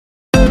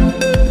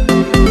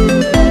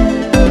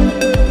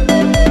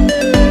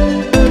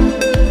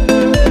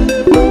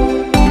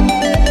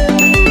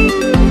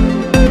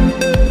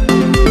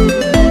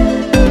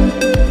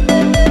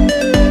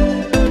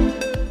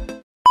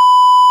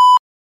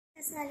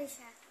ano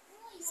siya,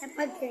 sa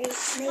pag-grade,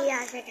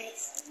 naiya siya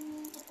guys.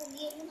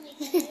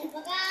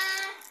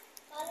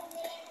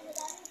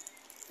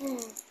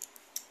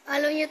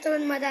 Follow niyo ito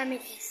madami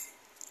guys.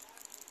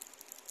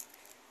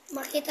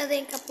 Makita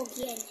din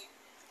kapugian niya.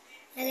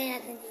 Lagay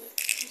natin dito.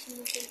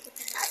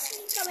 Taas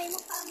yung kamay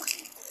mo para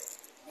makita.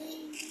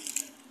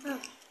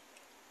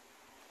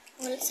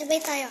 Well, sabay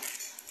tayo.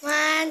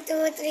 1,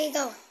 2, 3,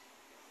 go.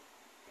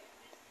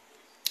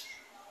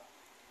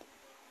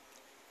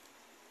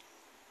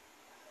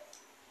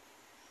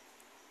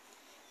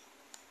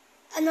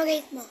 Ano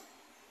rate mo?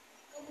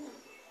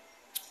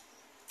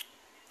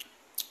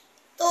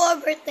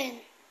 2/10.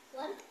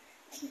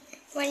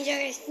 1 siya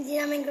guys. Hindi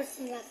namin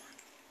gusto ng lata.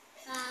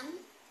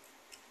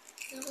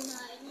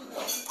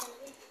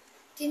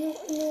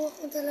 Tinuuha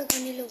ko talaga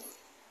nilo.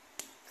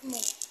 Come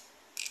on.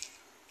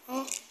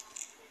 Oh.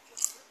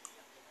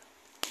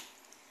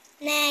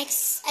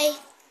 Next. Ay,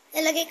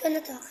 lalagay ko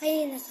na to.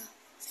 Kayo na to.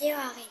 Sa'yo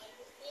akin.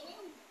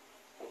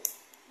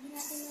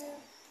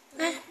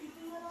 Ha?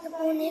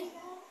 Napunit?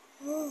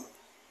 Oh.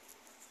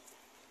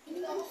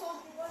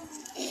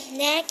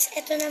 Next,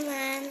 ito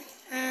naman.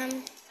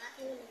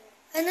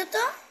 Ano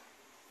to?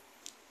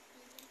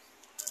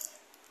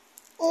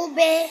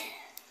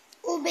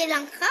 Ube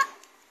lang ka?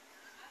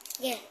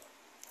 Yeah.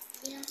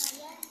 Bilang ka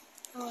yan?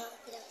 Oo,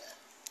 bilang ka.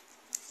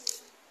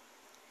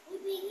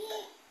 Ube nga.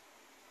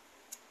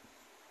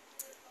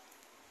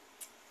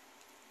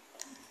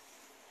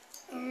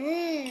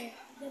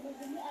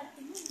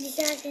 Hindi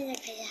siya natin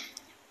nagkaya.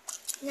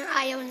 Nang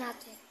ayaw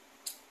natin.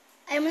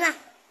 Ayaw mo na.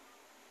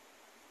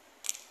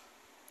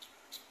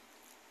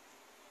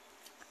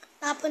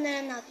 Tapon na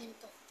lang natin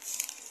to.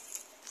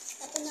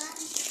 Tapon na?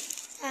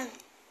 Saan?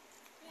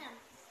 Yan.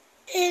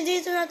 Eh,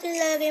 dito natin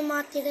lalagay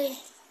mga tira eh.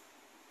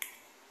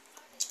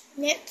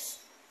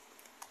 Next.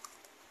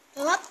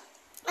 Tawag?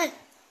 Ay,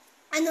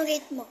 ano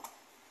rate mo?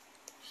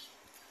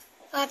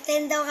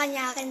 10 daw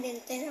kanya, akin din.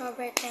 10/10.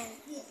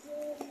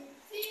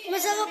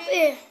 Masarap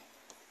eh.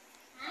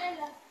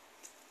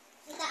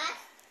 Sa taas?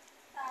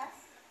 Taas?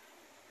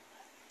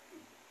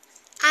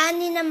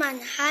 Ani naman.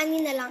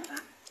 Hani na lang.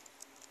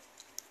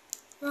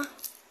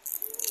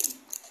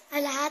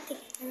 Alahati.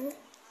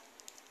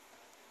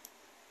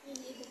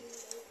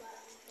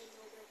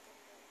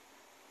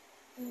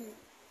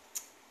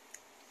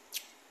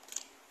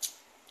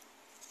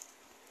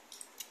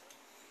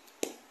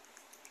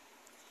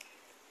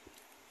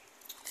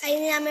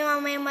 Kainin namin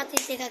mamaya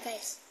matitira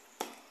guys.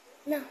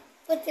 No,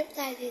 food trip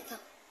tayo dito.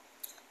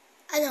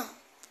 Ano?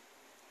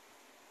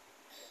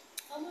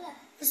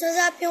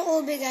 Masarap yung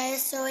ube guys.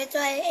 So ito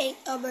ay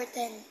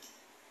 8/10.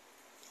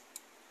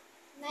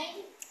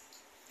 9?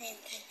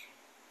 9.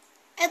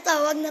 Ito,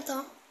 wag na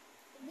to.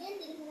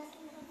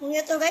 Huwag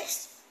na to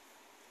guys.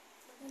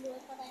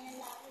 Maguluhan pa tayo ng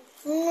laway.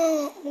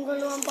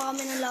 Maguluhan pa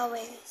kami ng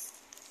laway guys.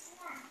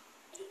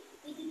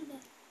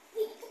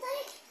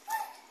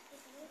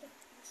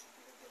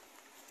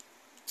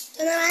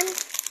 Ito naman.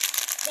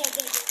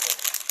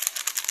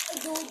 Ay,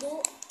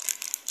 dugo.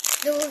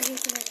 Dugugin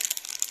ko na lang.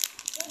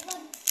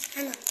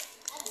 Ano?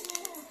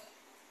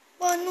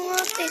 Paano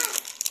nga te?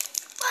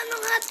 Paano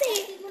nga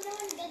te?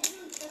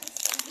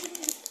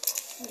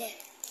 Hindi.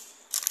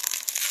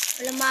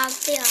 Wala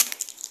maagti ah.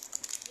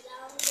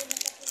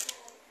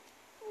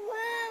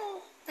 Wow!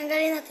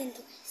 Tanggalin natin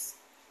to guys.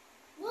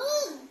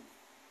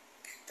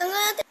 Tanggal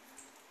natin.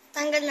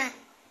 Tanggal na.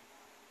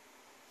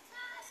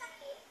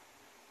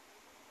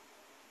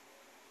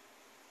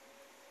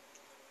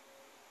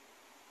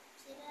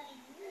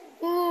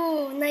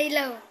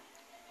 Nailaw.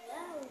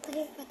 Wow.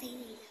 Patay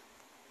na ilaw.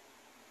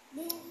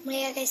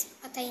 Maya guys,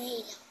 patay na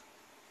ilaw.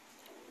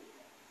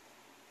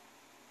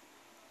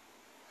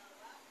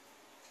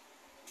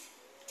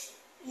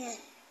 Yan.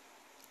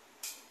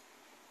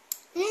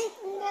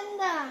 Ang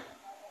ganda.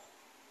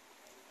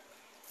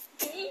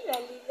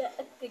 Lalila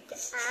at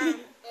kudyan.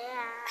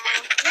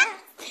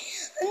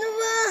 Ano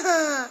ba?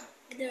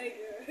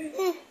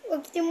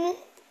 Wag mo.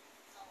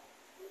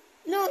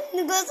 No,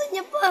 nagasa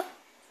niya pa.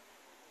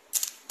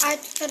 Art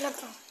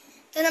talaga.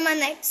 Ito naman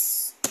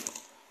next.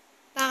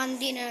 Baka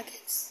hindi na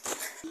guys.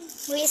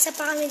 May isa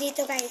pa kami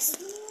dito guys.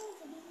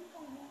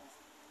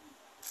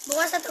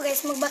 Bukas na to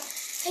guys.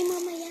 Ay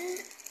mamaya.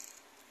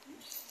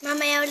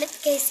 Mamaya ulit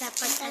guys sa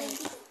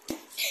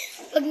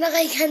pag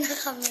nakahiga na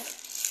kami.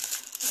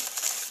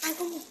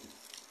 Ako mo.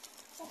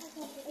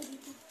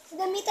 Sa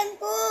damitan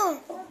ko.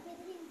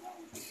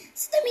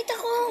 Sa damitan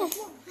ko.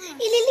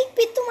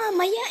 Ililigpit to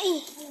mamaya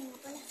eh.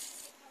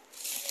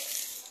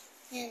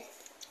 Yan.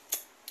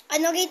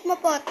 Ano rate mo,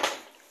 Pot?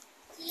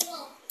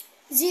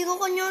 0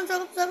 ko nyo.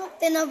 Sarap-sarap.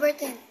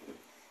 10/10.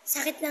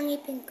 Sakit ng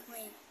ngipin ko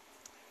ngayon.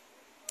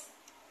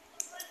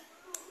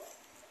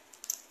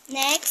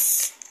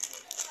 Next.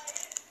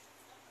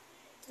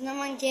 Ito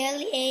naman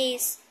Jelly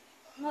Ace.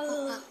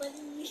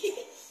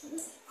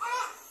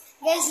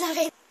 Guys,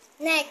 nakita.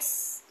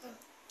 Next.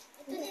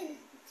 Ito din.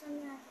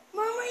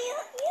 Mamaya.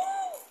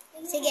 Yan.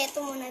 Sige, ito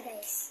muna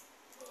guys.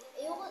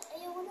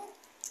 Ayoko na.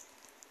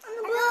 Ano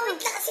ba? Wait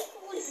lang kasi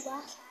kukulit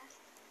ba?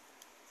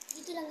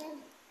 Dito lang yan.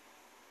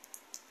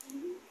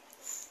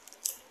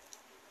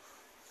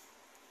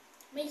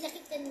 May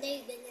sakit yan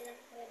guys, ganyan lang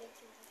pwede.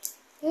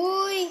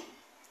 Uy!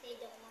 Okay,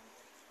 joke lang.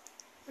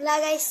 Wala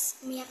guys,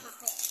 umiyak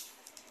ako.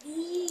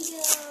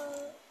 Diyo!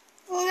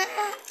 Oo nga,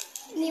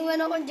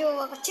 iniwan ako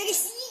jowa ko.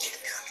 Charis!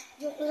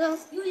 Joke lang.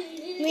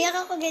 Umiyak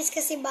ako guys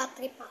kasi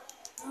battery pa.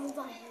 Ano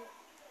ba kayo?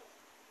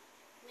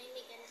 May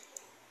ka na.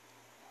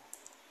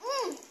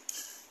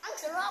 Ang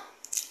sarap!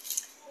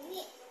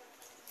 Umi.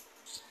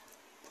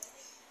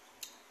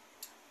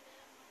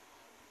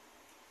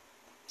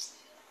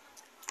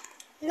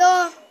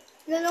 Lo,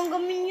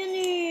 lalanggamin yun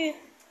eh.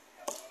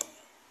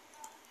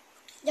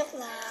 Joke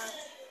lang.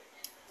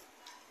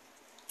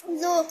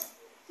 Lo,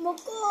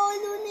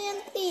 magkano na yan,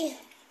 te?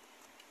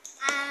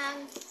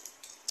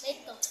 Wait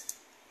ko.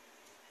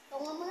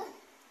 Tunga mo na.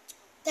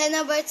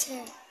 10 over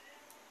 10.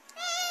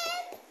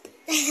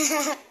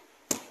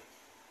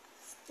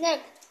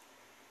 Nag,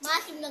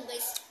 Maasim lang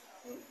guys.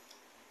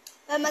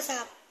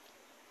 masarap.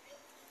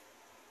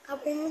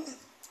 Kapoy mo na.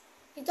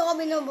 Dito ko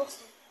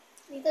binubuksan.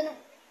 Dito na.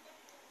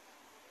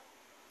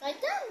 Kahit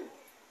lang.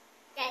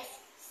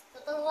 Guys,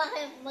 tutuwa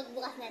kayo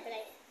magbukas na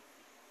try.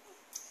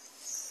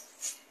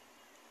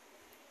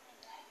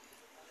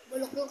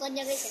 Bulok yung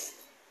kanya guys eh.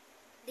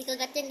 Di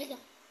kagat yan guys.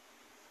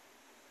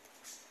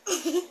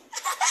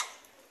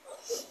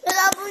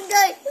 Nalapon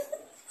guys.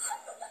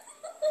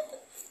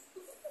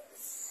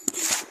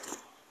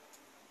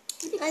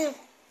 Ano?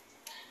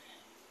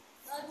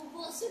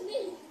 Bubukas yun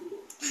eh.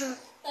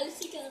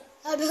 Talsi ka.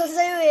 Sabi ko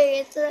sa'yo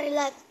eh. Ito na yung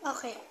lahat.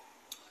 Okay.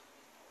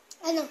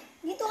 Ano?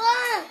 Dito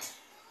ka!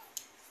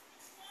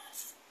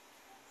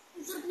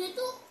 Ang sarap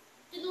nito.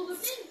 10 over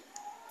 10.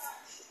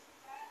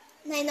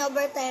 9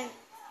 over 10.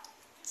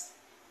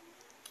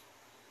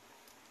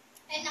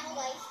 10 ako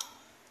guys.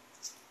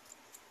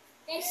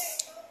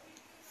 Guys.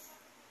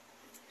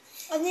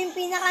 Ano yung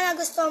pinaka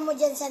nagustuhan mo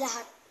dyan sa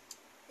lahat?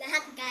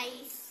 Lahat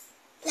guys.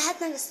 Lahat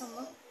na gusto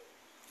mo?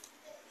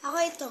 Ako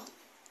ito.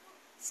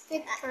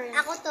 Sweet corn.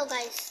 Ako to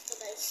guys. Ito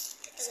guys.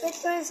 Sweet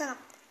corn sarap.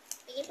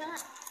 Sige pa nga.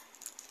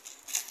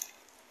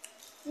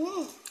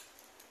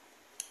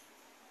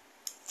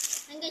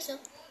 Ang guys oh.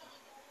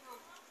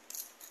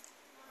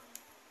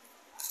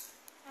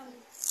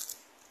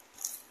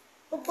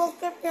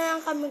 Pupukip na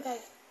lang kami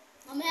guys.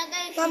 Mamaya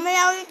guys.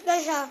 Mamaya ulit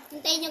guys ha.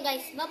 Hintayin nyo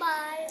guys.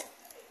 Bye-bye.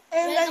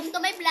 Ayun guys. Welcome to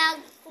my vlog.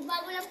 Kung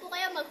bago lang po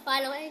kayo,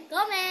 mag-follow and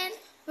comment.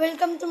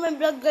 Welcome to my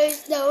vlog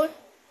guys daw.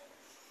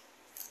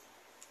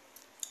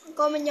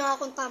 Comment nyo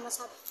nga kung tama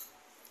sabi.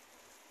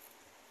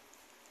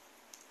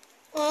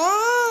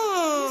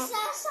 Oh!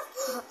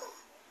 Sasakot.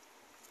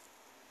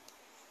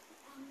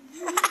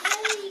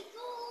 Ay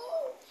ko.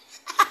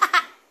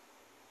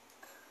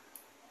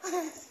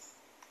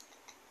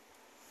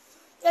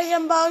 Guys,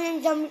 ang bago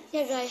yung damit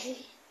niya guys.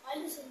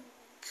 Alusin mo.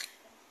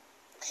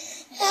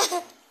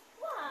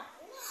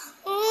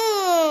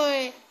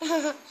 Uy!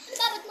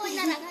 Bakit mo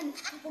inalagan?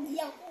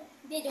 Pogi ako.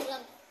 Hindi, joke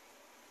lang.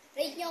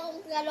 Rate nyo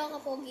kung lalo ka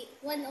pogi.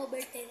 1 over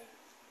 10.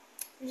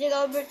 Hindi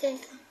ka over 10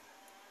 ka.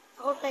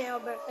 Ako kaya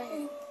over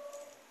 10.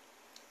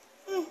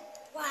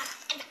 Wah,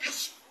 anak.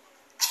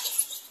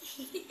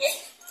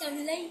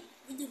 Samlay.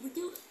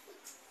 Budu-budu.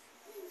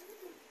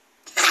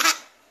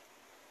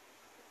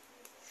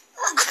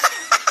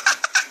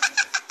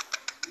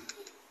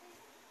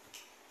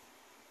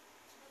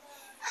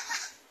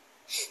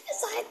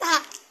 Sakit ha.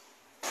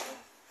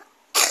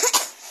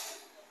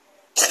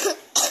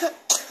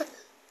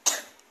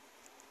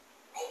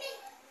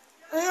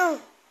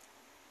 Ano?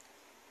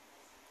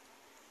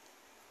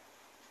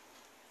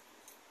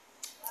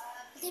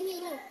 Ito yung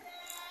ilaw.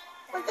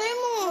 Patay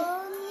mo.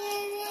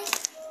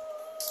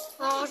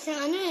 Kasi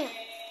ano eh.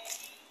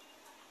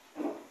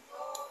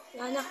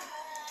 Wala na.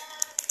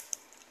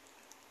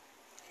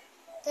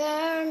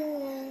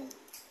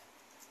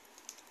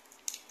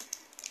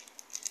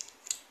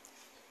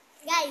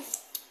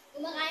 Guys,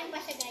 kumakain pa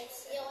siya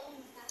guys. Ayoko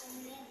nang magkakain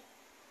na yan.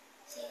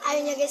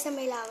 Ayaw niya guys na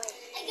may laway.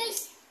 Ay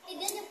guys,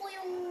 tignan niyo po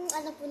yung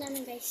ano po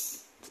namin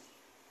guys.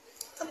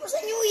 Tapos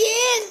na New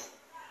Year!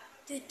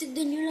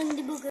 Tignan niyo lang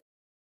di ba guys?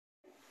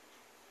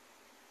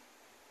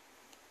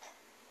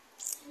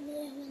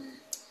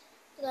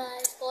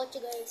 Guys,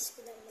 kotse guys.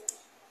 Tignan mo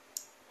lang.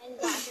 Ayun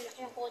guys,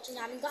 laki ang kotse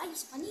namin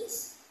guys.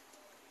 Panis.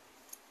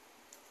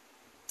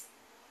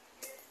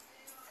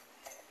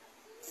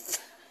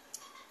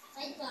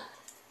 Side ba?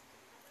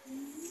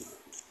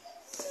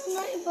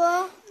 Ano iba?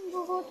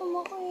 Gugutom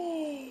ako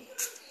eh.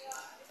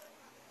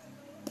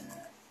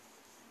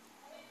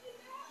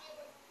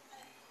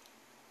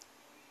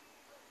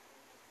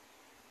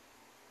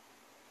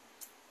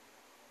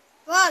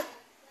 What?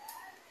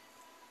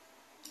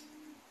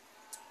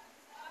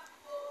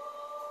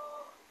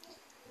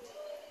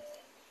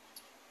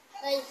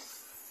 Guys.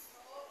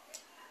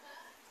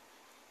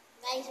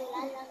 Guys,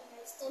 wala lang.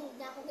 Guys, tulog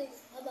na ako guys.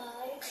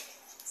 Bye-bye.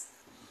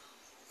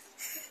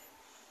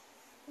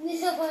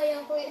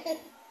 Nisabayan ko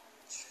yan.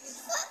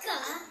 Wag ka.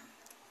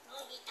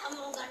 Makikita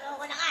mo kung gano'n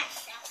ako nakas.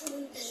 Ako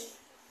hindi.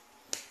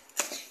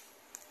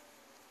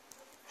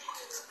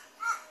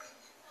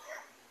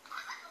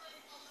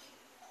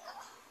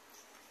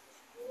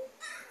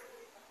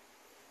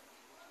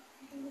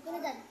 Tulog ka na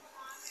dyan.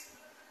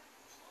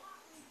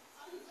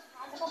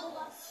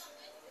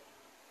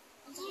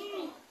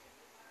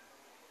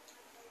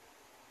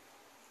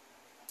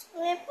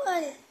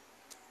 Apple.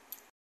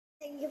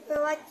 Thank you for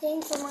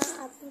watching sa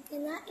mga ating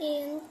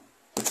kinain.